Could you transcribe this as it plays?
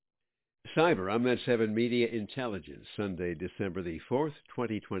Cyber, I'm at 7 Media Intelligence, Sunday, December the 4th,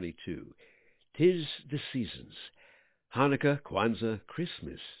 2022. Tis the seasons. Hanukkah, Kwanzaa,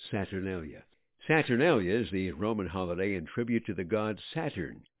 Christmas, Saturnalia. Saturnalia is the Roman holiday in tribute to the god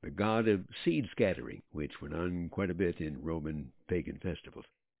Saturn, the god of seed scattering, which went on quite a bit in Roman pagan festivals.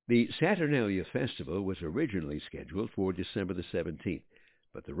 The Saturnalia festival was originally scheduled for December the 17th,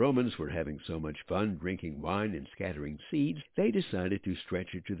 but the Romans were having so much fun drinking wine and scattering seeds, they decided to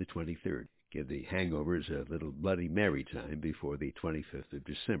stretch it to the 23rd, give the hangovers a little Bloody Mary time before the 25th of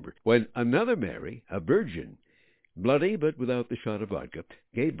December, when another Mary, a virgin, bloody but without the shot of vodka,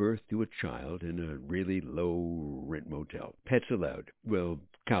 gave birth to a child in a really low-rent motel. Pets allowed. Well,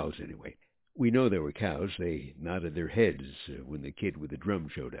 cows anyway. We know there were cows. They nodded their heads when the kid with the drum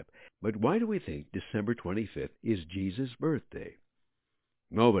showed up. But why do we think December 25th is Jesus' birthday?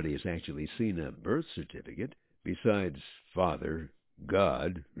 Nobody has actually seen a birth certificate besides Father,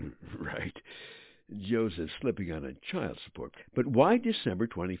 God, right, Joseph slipping on a child support. But why December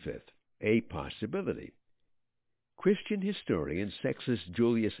 25th? A possibility. Christian historian Sextus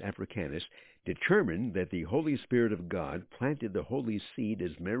Julius Africanus determined that the Holy Spirit of God planted the holy seed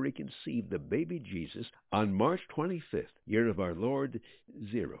as Mary conceived the baby Jesus on March 25th, year of our Lord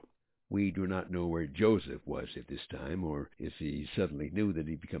 0. We do not know where Joseph was at this time, or if he suddenly knew that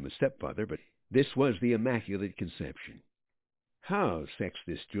he'd become a stepfather, but this was the Immaculate Conception. How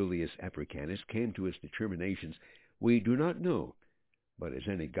Sextus Julius Africanus came to his determinations, we do not know, but as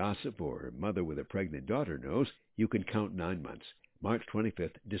any gossip or mother with a pregnant daughter knows, you can count 9 months, March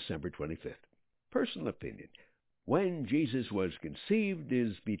 25th, December 25th. Personal opinion. When Jesus was conceived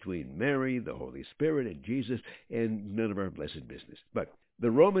is between Mary, the Holy Spirit, and Jesus, and none of our blessed business. But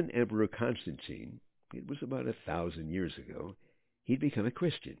the Roman Emperor Constantine, it was about 1,000 years ago, he'd become a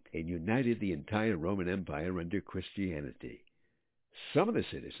Christian and united the entire Roman Empire under Christianity. Some of the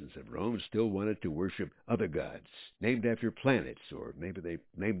citizens of Rome still wanted to worship other gods, named after planets, or maybe they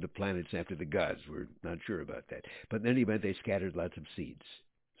named the planets after the gods. We're not sure about that. But in any event, they scattered lots of seeds.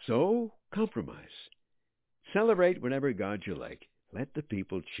 So, compromise. Celebrate whatever god you like. Let the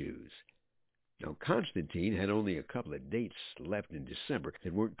people choose. Now, Constantine had only a couple of dates left in December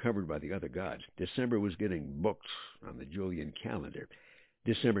that weren't covered by the other gods. December was getting booked on the Julian calendar.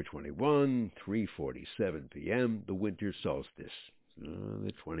 December 21, 3:47 p.m., the winter solstice.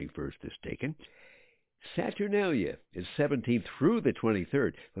 The 21st is taken. Saturnalia is 17th through the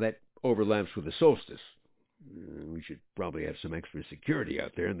 23rd. Well, that overlaps with the solstice. We should probably have some extra security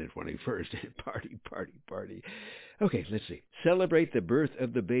out there on the 21st. Party, party, party. Okay, let's see. Celebrate the birth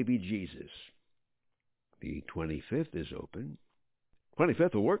of the baby Jesus. The 25th is open.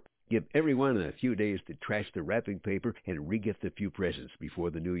 25th will work. Give everyone a few days to trash the wrapping paper and re-gift a few presents before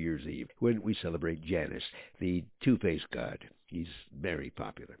the New Year's Eve, when we celebrate Janus, the two-faced god. He's very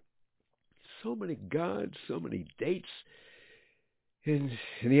popular. So many gods, so many dates. And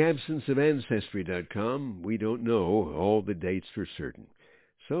in the absence of Ancestry.com, we don't know all the dates for certain.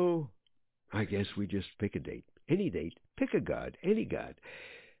 So I guess we just pick a date. Any date. Pick a god. Any god.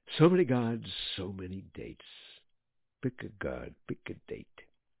 So many gods, so many dates. Pick a god. Pick a date.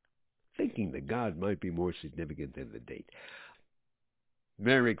 Thinking the god might be more significant than the date.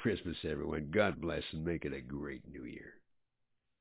 Merry Christmas, everyone. God bless, and make it a great New Year.